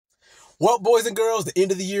Well, boys and girls, the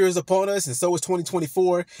end of the year is upon us, and so is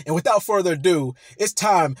 2024. And without further ado, it's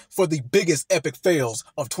time for the biggest epic fails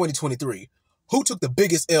of 2023. Who took the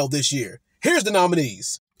biggest L this year? Here's the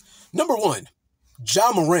nominees. Number 1,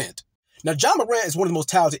 Ja Morant. Now, Ja Morant is one of the most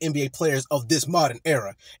talented NBA players of this modern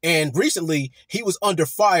era, and recently he was under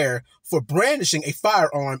fire for brandishing a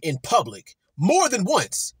firearm in public more than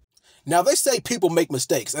once. Now, they say people make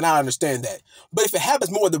mistakes, and I understand that, but if it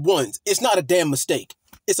happens more than once, it's not a damn mistake.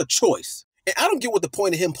 It's a choice. And I don't get what the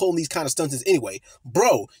point of him pulling these kind of stunts is anyway.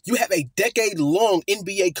 Bro, you have a decade-long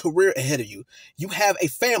NBA career ahead of you. You have a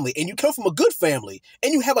family, and you come from a good family,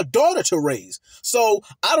 and you have a daughter to raise. So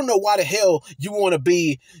I don't know why the hell you want to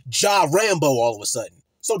be Ja Rambo all of a sudden.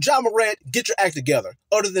 So Ja Morant, get your act together.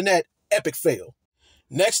 Other than that, epic fail.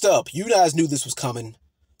 Next up, you guys knew this was coming.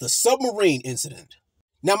 The submarine incident.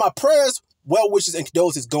 Now, my prayers, well wishes, and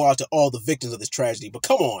condolences go out to all the victims of this tragedy, but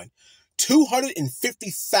come on.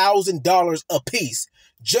 $250,000 a piece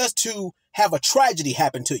just to have a tragedy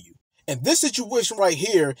happen to you. And this situation right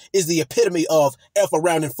here is the epitome of F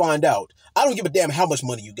around and find out. I don't give a damn how much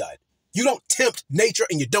money you got. You don't tempt nature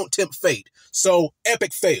and you don't tempt fate. So,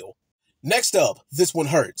 epic fail. Next up, this one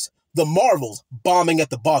hurts. The Marvels bombing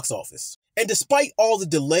at the box office. And despite all the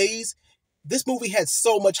delays, this movie had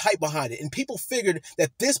so much hype behind it, and people figured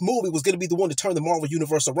that this movie was going to be the one to turn the Marvel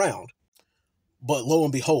Universe around. But lo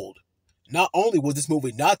and behold, not only was this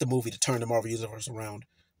movie not the movie to turn the Marvel Universe around,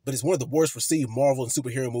 but it's one of the worst received Marvel and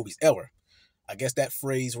superhero movies ever. I guess that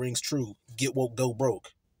phrase rings true. Get woke, go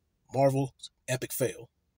broke. Marvel's epic fail.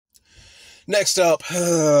 Next up,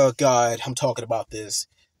 oh God, I'm talking about this.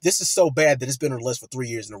 This is so bad that it's been on the list for 3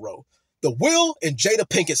 years in a row. The Will and Jada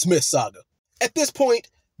Pinkett Smith saga. At this point,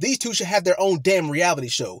 these two should have their own damn reality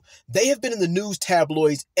show. They have been in the news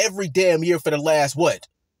tabloids every damn year for the last,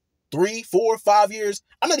 3, 4, 5 years?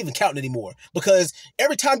 I'm not even counting anymore, because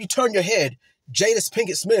every time you turn your head, Jada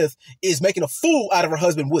Pinkett Smith is making a fool out of her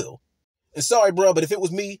husband, Will. And sorry, bro, but if it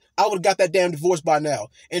was me, I would have got that damn divorce by now.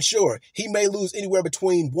 And sure, he may lose anywhere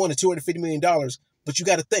between $1 and $250 million, but you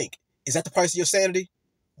got to think, is that the price of your sanity?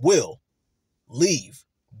 Will, leave.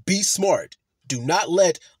 Be smart. Do not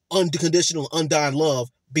let unconditional, undying love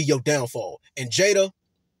be your downfall. And Jada,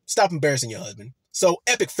 stop embarrassing your husband. So,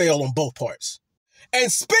 epic fail on both parts. And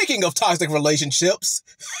speaking of toxic relationships,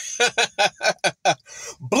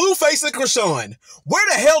 Blueface and Chrisean. Where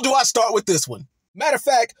the hell do I start with this one? Matter of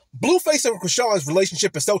fact, Blueface and Chrisean's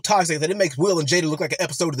relationship is so toxic that it makes Will and Jada look like an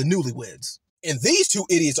episode of The Newlyweds. And these two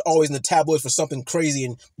idiots are always in the tabloids for something crazy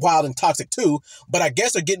and wild and toxic too, but I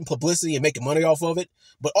guess they're getting publicity and making money off of it.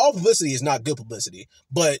 But all publicity is not good publicity.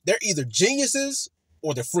 But they're either geniuses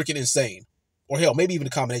or they're freaking insane. Or hell, maybe even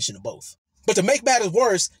a combination of both. But to make matters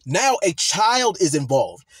worse, now a child is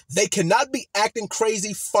involved. They cannot be acting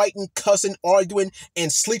crazy, fighting, cussing, arguing,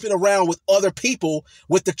 and sleeping around with other people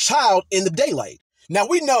with the child in the daylight. Now,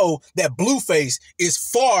 we know that Blueface is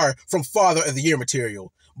far from Father of the Year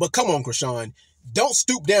material. But come on, Chrisean, don't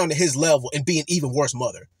stoop down to his level and be an even worse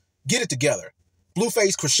mother. Get it together.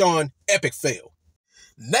 Blueface, Chrisean, epic fail.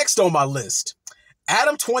 Next on my list,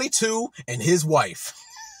 Adam 22 and his wife.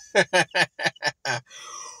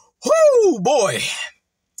 Whoo, boy.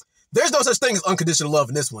 There's no such thing as unconditional love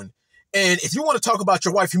in this one. And if you want to talk about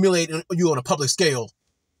your wife humiliating you on a public scale,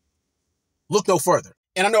 look no further.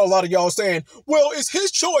 And I know a lot of y'all are saying, well, it's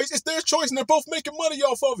his choice, it's their choice, and they're both making money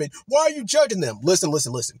off of it. Why are you judging them? Listen.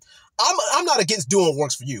 I'm not against doing what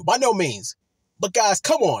works for you, by no means. But guys,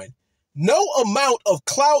 come on. No amount of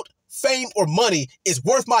clout, fame, or money is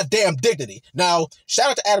worth my damn dignity. Now,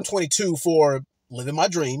 shout out to Adam 22 for living my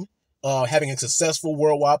dream. Having a successful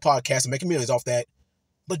worldwide podcast and making millions off that.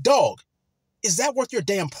 But dog, is that worth your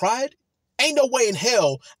damn pride? Ain't no way in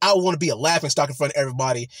hell I would want to be a laughingstock in front of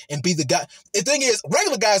everybody and be the guy. The thing is,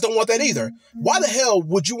 regular guys don't want that either. Why the hell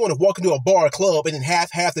would you want to walk into a bar or club and then half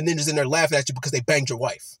the ninjas in there laughing at you because they banged your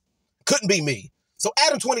wife? Couldn't be me. So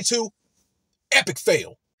Adam 22, epic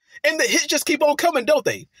fail. And the hits just keep on coming, don't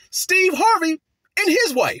they? Steve Harvey and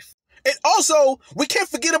his wife. And also, we can't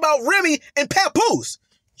forget about Remy and Papoose.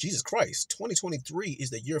 Jesus Christ, 2023 is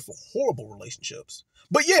the year for horrible relationships.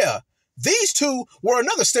 But yeah, these two were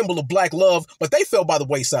another symbol of black love, but they fell by the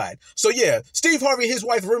wayside. So yeah, Steve Harvey and his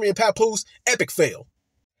wife, Remy and Papoose, epic fail.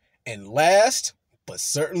 And last, but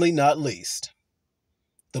certainly not least,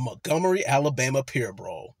 the Montgomery, Alabama pier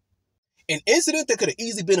brawl. An incident that could have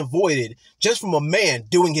easily been avoided just from a man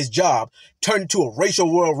doing his job turned into a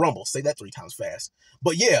racial Royal Rumble. Say that 3 times fast.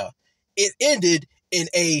 But yeah, it ended in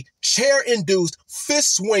a chair-induced,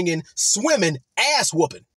 fist-swinging, swimming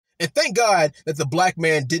ass-whooping. And thank God that the black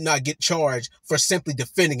man did not get charged for simply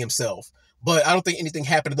defending himself. But I don't think anything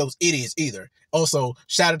happened to those idiots either. Also,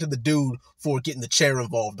 shout out to the dude for getting the chair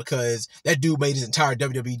involved, because that dude made his entire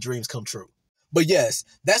WWE dreams come true. But yes,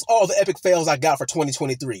 that's all the epic fails I got for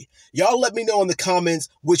 2023. Y'all let me know in the comments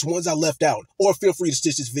which ones I left out, or feel free to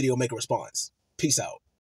stitch this video and make a response. Peace out.